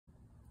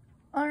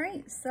All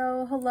right,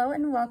 so hello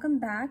and welcome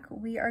back.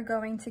 We are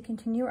going to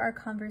continue our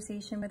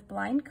conversation with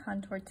blind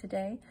contour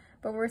today,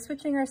 but we're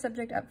switching our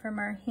subject up from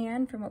our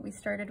hand from what we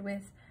started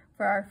with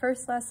for our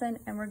first lesson,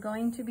 and we're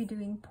going to be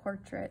doing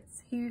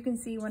portraits. Here you can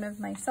see one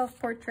of my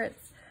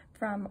self-portraits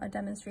from a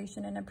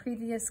demonstration in a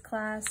previous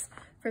class.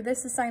 For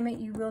this assignment,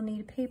 you will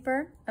need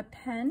paper, a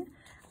pen.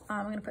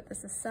 I'm gonna put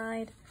this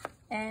aside,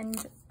 and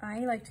I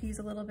like to use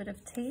a little bit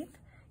of tape.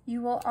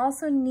 You will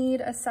also need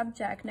a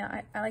subject.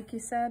 Now, like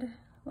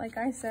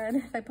I said,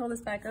 if I pull this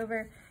back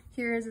over,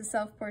 here is a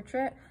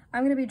self-portrait.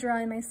 I'm gonna be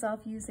drawing myself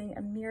using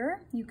a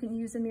mirror. You can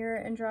use a mirror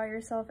and draw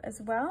yourself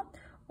as well.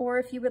 Or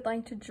if you would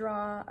like to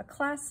draw a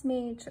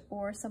classmate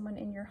or someone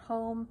in your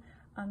home,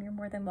 you're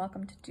more than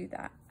welcome to do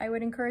that. I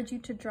would encourage you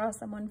to draw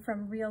someone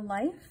from real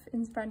life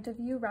in front of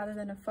you rather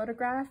than a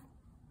photograph.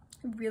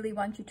 I really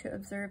want you to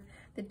observe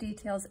the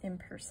details in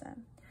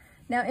person.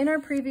 Now, in our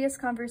previous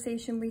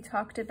conversation, we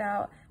talked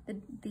about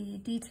the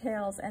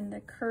details and the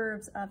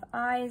curves of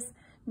eyes,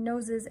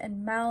 noses,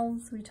 and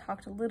mouths. We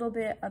talked a little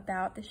bit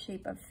about the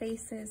shape of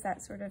faces,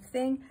 that sort of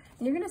thing.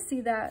 And you're gonna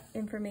see that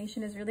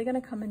information is really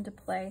gonna come into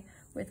play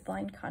with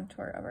blind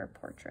contour of our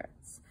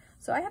portraits.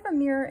 So I have a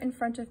mirror in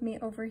front of me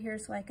over here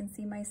so I can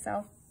see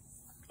myself.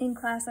 In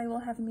class, I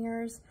will have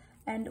mirrors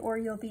or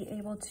you'll be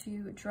able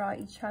to draw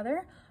each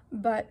other.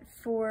 But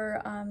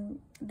for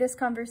this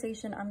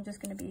conversation, I'm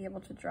just gonna be able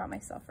to draw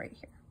myself right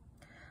here.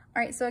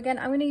 All right, so again,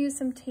 I'm gonna use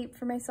some tape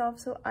for myself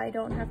so I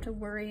don't have to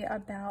worry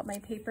about my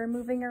paper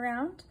moving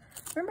around.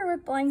 Remember,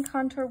 with blind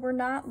contour, we're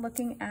not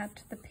looking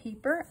at the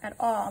paper at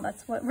all.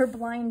 That's what we're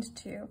blind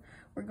to.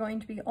 We're going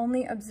to be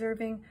only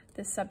observing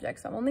the subject.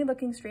 So I'm only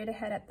looking straight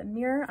ahead at the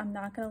mirror. I'm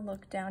not gonna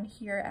look down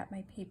here at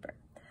my paper.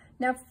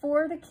 Now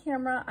for the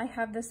camera, I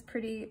have this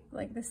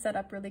this set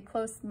up really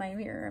close to my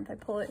mirror. If I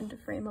pull it into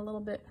frame a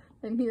little bit,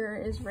 the mirror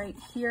is right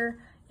here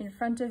in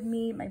front of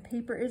me. My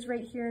paper is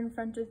right here in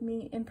front of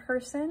me.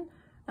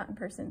 Not in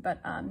person,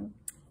 but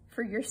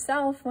for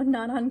yourself, when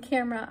not on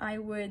camera, I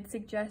would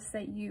suggest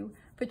that you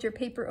put your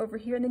paper over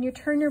here and then you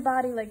turn your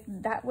body like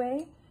that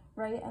way,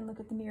 right? And look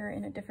at the mirror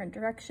in a different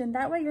direction.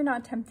 That way you're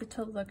not tempted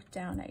to look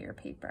down at your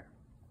paper.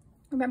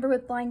 Remember,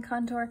 with blind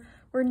contour,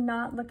 we're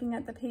not looking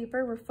at the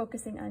paper, we're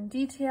focusing on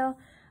detail,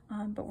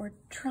 but we're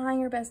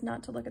trying our best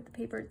not to look at the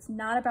paper. It's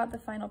not about the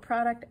final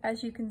product.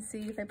 As you can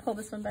see, if I pull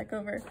this one back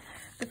over,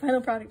 the final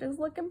product is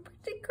looking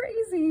pretty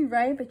crazy,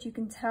 right? But you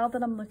can tell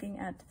that I'm looking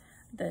at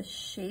the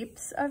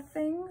shapes of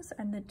things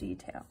and the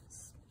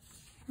details.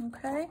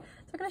 Okay,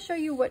 so I'm gonna show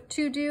you what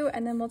to do,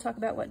 and then we'll talk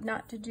about what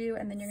not to do,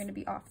 and then you're gonna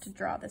be off to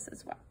draw this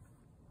as well.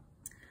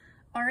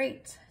 All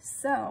right,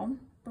 so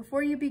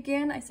before you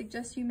begin, I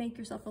suggest you make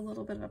yourself a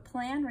little bit of a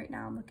plan. Right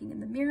now I'm looking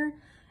in the mirror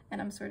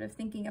and I'm sort of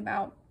thinking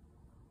about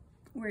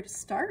where to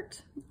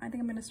start. I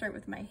think I'm gonna start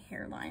with my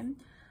hairline,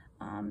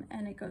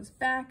 and it goes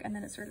back, and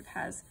then it sort of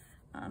has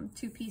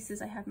two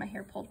pieces. I have my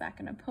hair pulled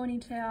back in a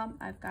ponytail.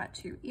 I've got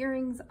two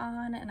earrings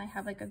on, and I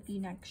have like a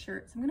V-neck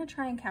shirt. So I'm gonna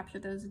try and capture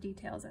those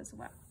details as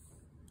well.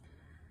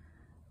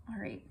 All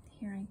right,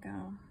 here I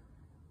go.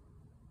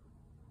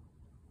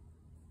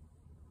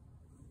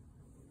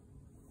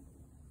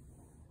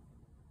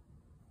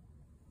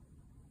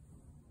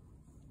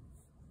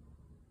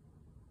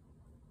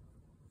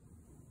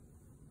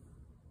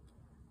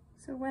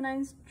 So when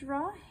I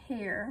draw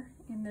hair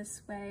in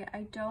this way,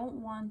 I don't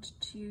want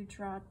to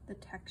draw the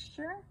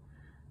texture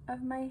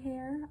of my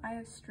hair. I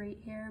have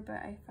straight hair,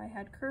 but if I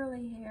had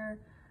curly hair,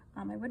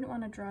 I wouldn't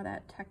want to draw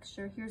that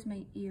texture. Here's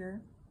my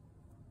ear.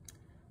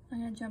 I'm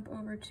gonna jump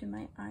over to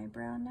my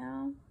eyebrow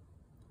now.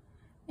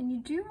 And you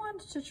do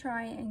want to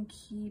try and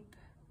keep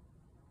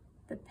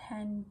the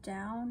pen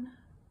down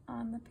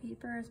on the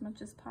paper as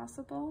much as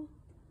possible.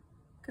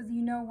 Because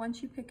you know,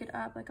 once you pick it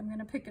up, like I'm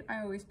gonna pick it,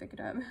 I always pick it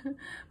up.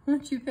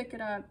 Once you pick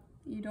it up,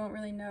 you don't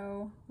really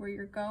know where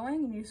you're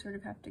going, and you sort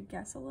of have to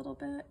guess a little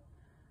bit,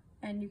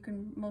 and you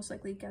can most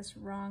likely guess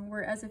wrong.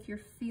 Whereas if you're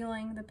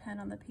feeling the pen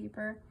on the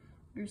paper,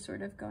 you're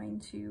sort of going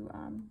to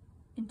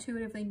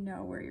intuitively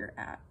know where you're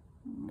at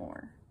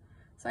more.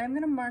 So I'm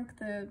gonna mark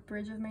the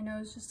bridge of my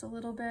nose just a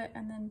little bit,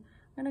 and then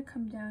I'm gonna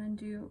come down and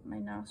do my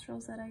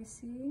nostrils that I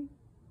see.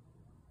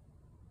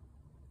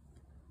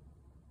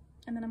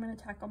 And then I'm gonna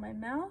tackle my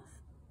mouth.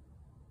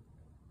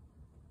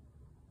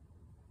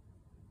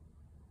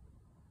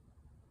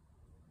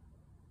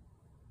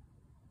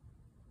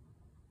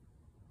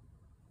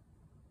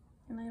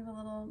 And I have a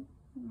little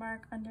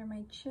mark under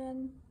my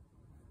chin.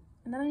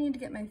 And then I need to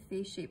get my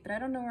face shape, but I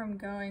don't know where I'm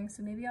going,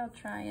 so maybe I'll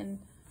try and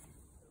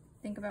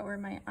think about where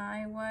my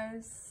eye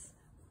was.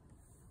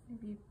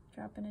 Maybe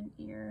drop in an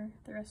ear,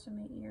 the rest of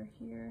my ear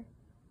here.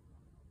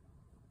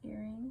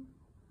 Earring.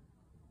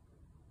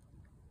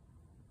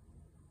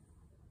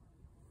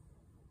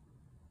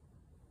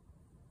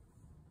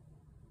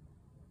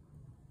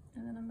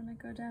 And then I'm gonna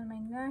go down my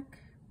neck.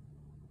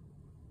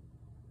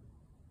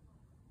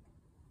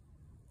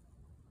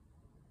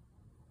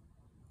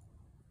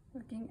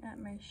 Looking at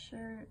my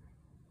shirt.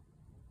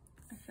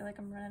 I feel like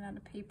I'm running out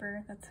of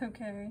paper. That's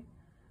okay.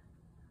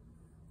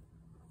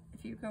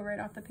 If you go right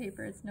off the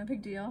paper, it's no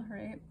big deal,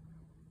 right?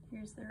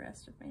 Here's the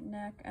rest of my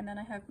neck. And then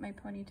I have my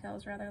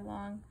ponytails rather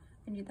long.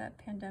 I need that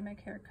pandemic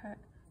haircut.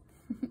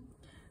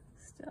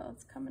 Still,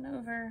 it's coming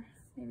over.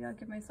 Maybe I'll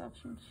give myself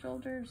some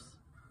shoulders.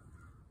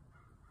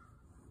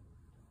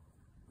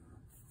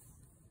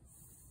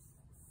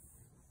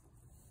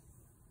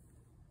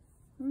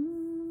 I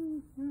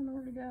don't know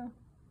where to go.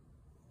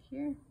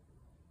 Here.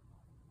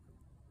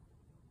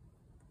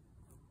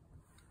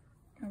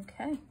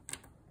 Okay.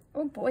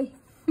 Oh boy.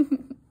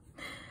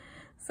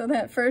 So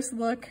that first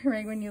look,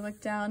 right when you look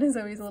down, is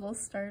always a little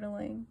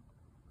startling.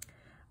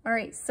 All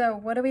right, so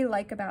what do we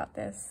like about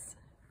this,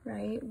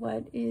 right?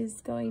 What is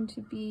going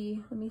to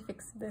be, let me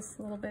fix this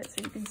a little bit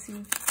so you can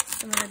see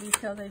some of the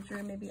details I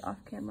drew maybe off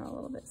camera a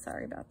little bit.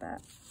 Sorry about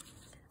that.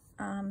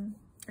 I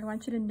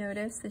want you to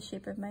notice the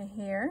shape of my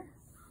hair,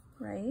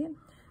 right?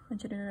 I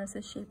want you to notice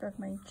the shape of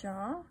my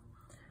jaw,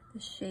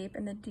 the shape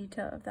and the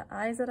detail of the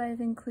eyes that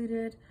I've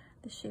included,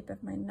 the shape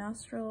of my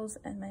nostrils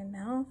and my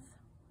mouth,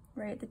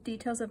 right? The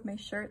details of my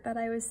shirt that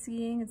I was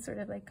seeing, it's sort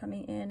of like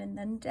coming in and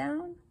then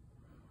down,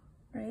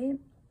 right?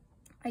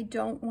 I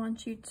don't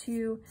want you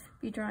to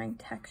be drawing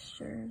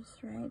textures,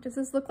 right? Does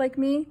this look like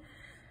me?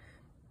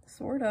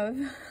 Sort of.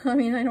 I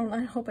mean,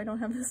 I hope I don't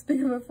have this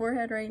big of a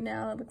forehead right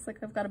now. It looks like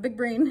I've got a big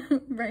brain,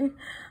 right?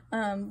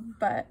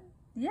 But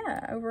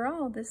yeah,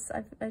 overall,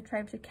 I've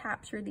tried to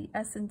capture the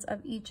essence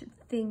of each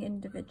thing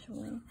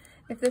individually.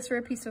 If this were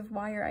a piece of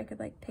wire, I could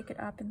like pick it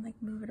up and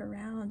like move it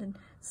around and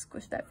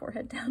squish that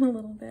forehead down a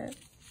little bit.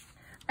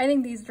 I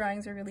think these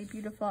drawings are really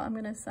beautiful. I'm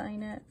gonna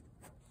sign it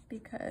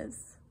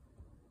because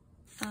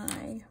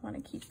I want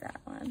to keep that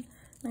one.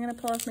 I'm going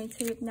to pull off my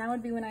tape. Now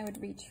would be when I would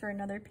reach for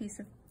another piece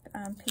of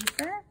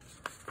paper,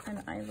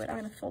 and I'm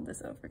going to fold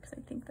this over because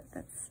I think that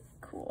that's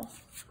cool,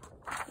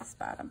 this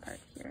bottom part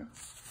here.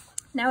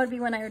 Now would be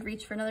when I would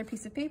reach for another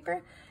piece of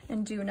paper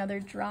and do another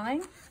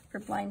drawing for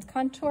blind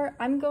contour.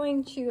 I'm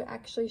going to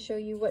actually show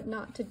you what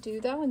not to do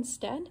though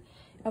instead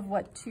of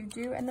what to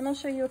do, and then I'll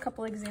show you a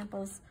couple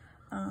examples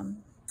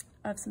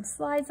of some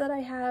slides that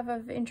I have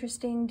of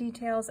interesting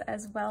details,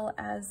 as well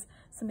as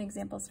some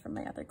examples from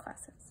my other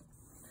classes.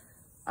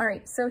 All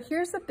right, so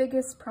here's the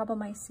biggest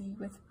problem I see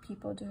with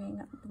people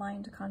doing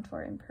blind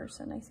contour in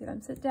person. I see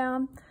them sit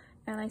down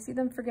and I see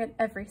them forget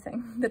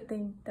everything that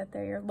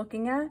they are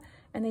looking at,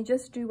 and they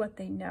just do what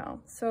they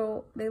know.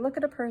 So they look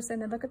at a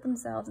person, they look at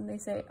themselves, and they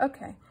say,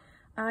 okay,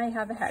 I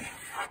have a head.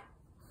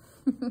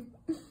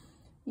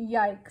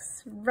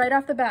 Yikes, right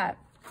off the bat.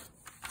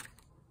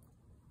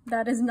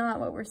 That is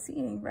not what we're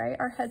seeing, right?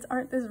 Our heads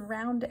aren't this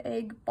round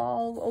egg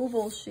ball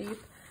oval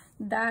shape.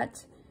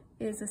 That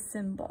is a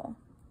symbol.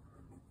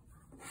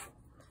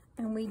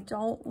 And we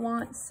don't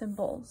want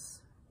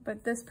symbols.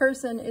 But this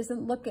person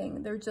isn't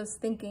looking. They're just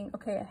thinking,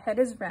 okay, a head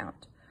is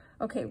round.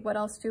 Okay, what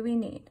else do we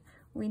need?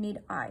 We need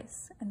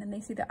eyes. And then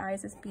they see the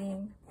eyes as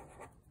being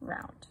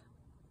round.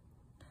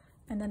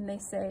 And then they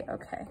say,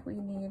 okay, we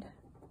need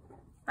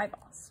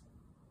eyeballs,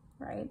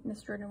 right?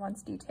 Miss Jordan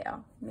wants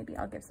detail. Maybe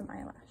I'll give some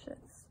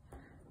eyelashes.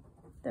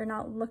 They're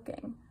not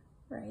looking,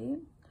 right?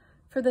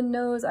 For the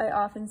nose, I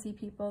often see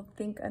people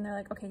think, and they're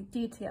like, okay,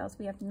 details.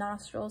 We have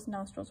nostrils.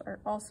 Nostrils are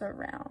also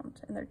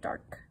round, and they're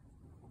dark.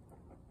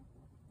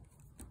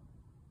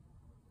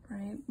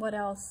 Right, what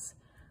else?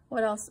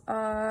 What else?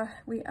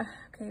 We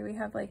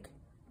have like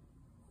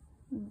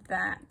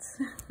that,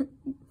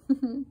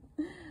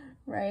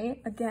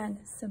 right? Again,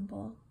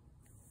 symbol,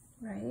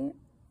 right?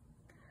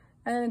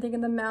 And then I think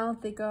in the mouth,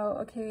 they go,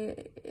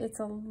 okay, it's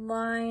a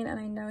line, and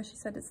I know she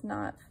said it's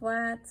not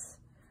flat.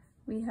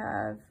 We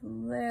have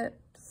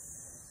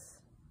lips,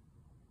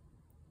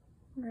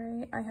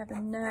 right? I have a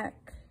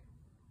neck.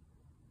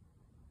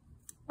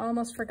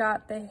 Almost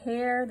forgot the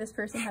hair. This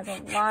person has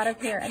a lot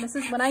of hair. And this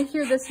is, when I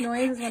hear this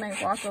noise, is when I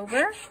walk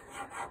over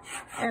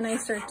and I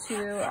start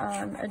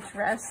to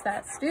address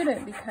that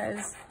student,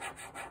 because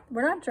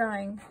we're not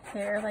drawing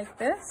hair like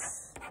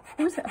this.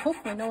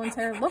 Hopefully no one's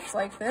hair looks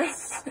like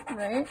this,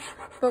 right?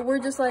 But we're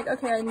just like,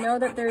 okay, I know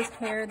that there's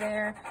hair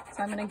there,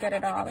 so I'm gonna get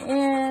it all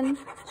in.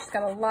 She's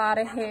got a lot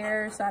of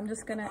hair, so I'm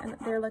just gonna, and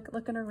they're like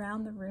looking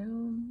around the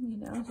room, you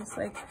know, just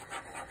like,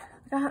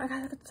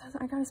 I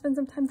gotta spend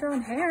some time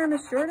drawing hair,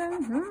 Miss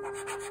Jordan.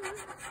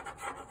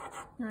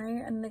 All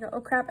right, and they go,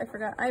 oh crap, I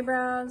forgot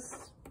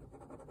eyebrows.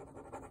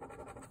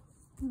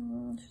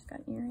 She's got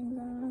earrings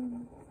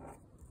on,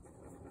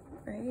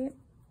 right?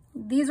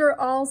 These are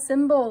all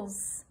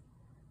symbols,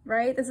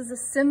 right? This is a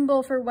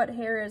symbol for what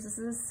hair is. This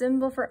is a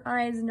symbol for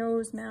eyes,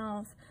 nose,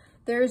 mouth.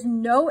 There's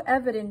no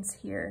evidence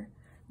here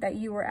that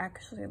you were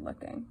actually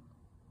looking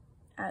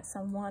at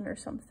someone or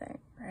something,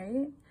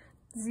 right?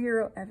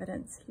 Zero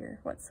evidence here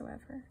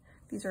whatsoever.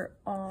 These are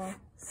all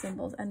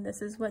symbols, and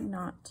this is what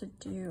not to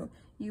do.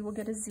 You will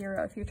get a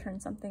 0 if you turn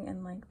something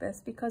in like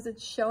this, because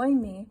it's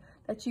showing me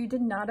that you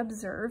did not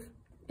observe.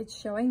 It's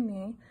showing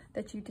me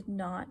that you did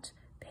not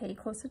pay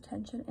close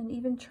attention and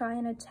even try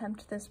and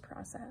attempt this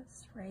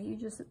process, right? You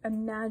just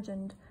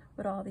imagined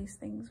what all these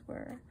things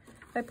were.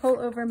 If I pull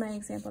over my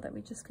example that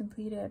we just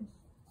completed,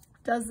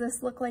 does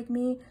this look like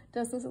me?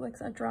 Does this look like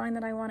a drawing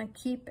that I want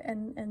to keep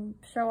and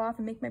show off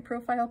and make my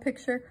profile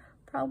picture?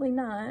 Probably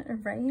not,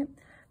 right?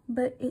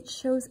 But it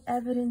shows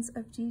evidence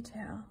of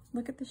detail.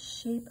 Look at the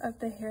shape of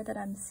the hair that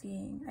I'm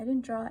seeing. I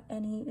didn't draw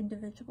any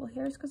individual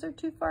hairs because they're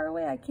too far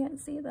away. I can't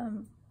see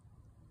them,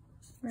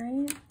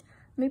 right?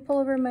 Let me pull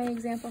over my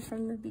example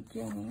from the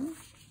beginning.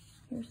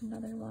 Here's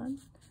another one,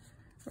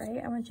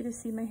 right? I want you to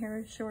see my hair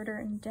is shorter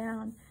and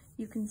down.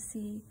 You can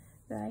see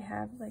that I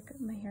have like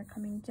my hair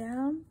coming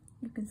down.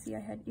 You can see I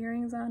had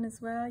earrings on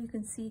as well. You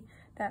can see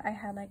that I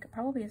had like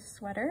probably a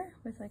sweater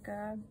with like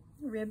a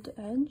ribbed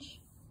edge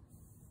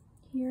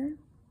here,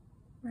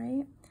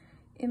 right?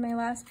 In my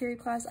last period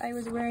class, I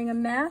was wearing a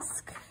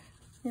mask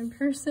in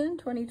person,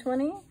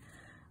 2020.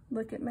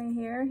 Look at my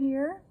hair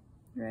here,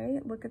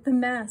 right? Look at the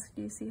mask.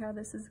 Do you see how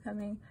this is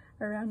coming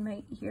around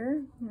my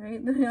ear,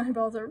 right? The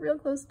eyeballs are real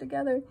close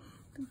together.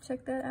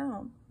 Check that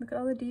out. Look at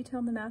all the detail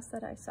in the mask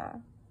that I saw.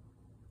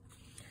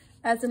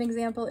 As an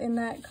example, in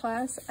that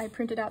class, I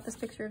printed out this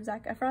picture of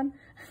Zac Efron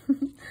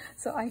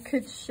so I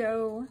could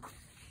show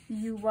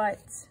you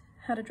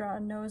how to draw a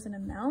nose and a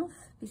mouth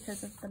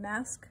because of the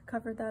mask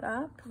covered that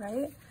up,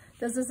 right?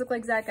 Does this look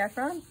like Zac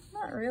Efron?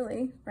 Not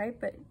really, right?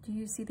 But do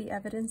you see the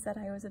evidence that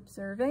I was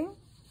observing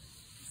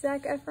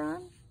Zac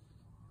Efron?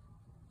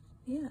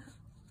 Yeah,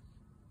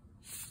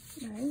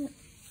 right.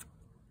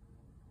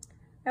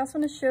 I also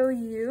want to show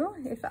you,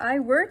 if I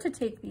were to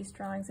take these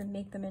drawings and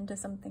make them into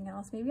something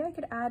else, maybe I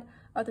could add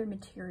other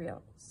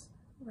materials,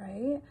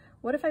 right?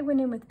 What if I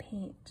went in with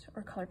paint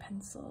or color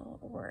pencil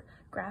or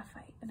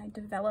graphite and I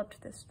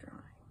developed this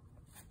drawing?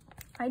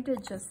 I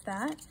did just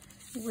that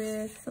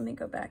with, let me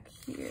go back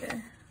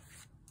here.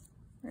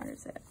 Where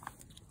is it?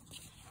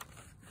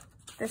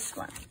 This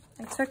one.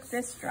 I took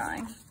this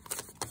drawing.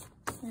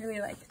 I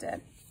really liked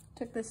it.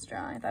 Took this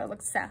drawing, I thought it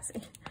looked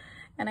sassy.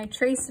 And I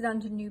traced it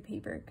onto new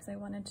paper because I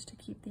wanted to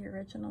keep the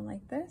original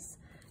like this.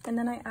 And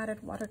then I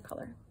added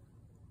watercolor,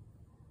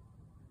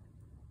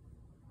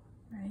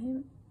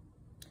 right?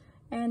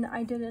 And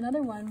I did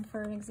another one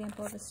for an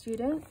example of a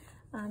student.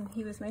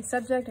 He was my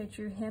subject, I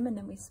drew him, and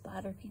then we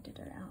splatter painted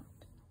it out,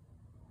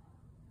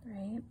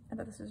 right? I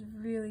thought this was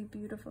really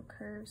beautiful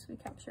curves. We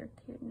captured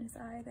here in his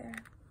eye there.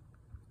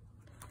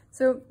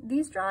 So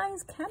these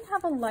drawings can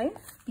have a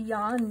life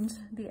beyond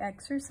the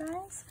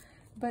exercise,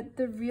 but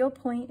the real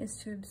point is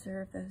to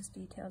observe those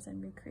details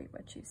and recreate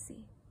what you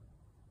see.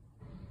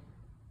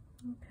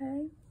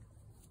 Okay.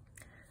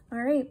 All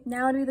right,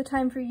 now it'll be the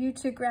time for you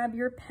to grab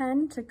your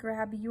pen, to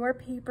grab your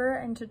paper,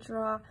 and to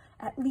draw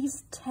at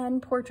least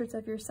 10 portraits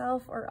of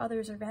yourself or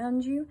others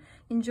around you.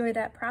 Enjoy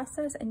that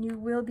process, and you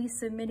will be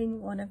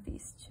submitting one of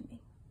these to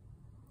me.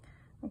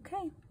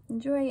 Okay,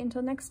 enjoy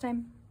until next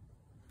time.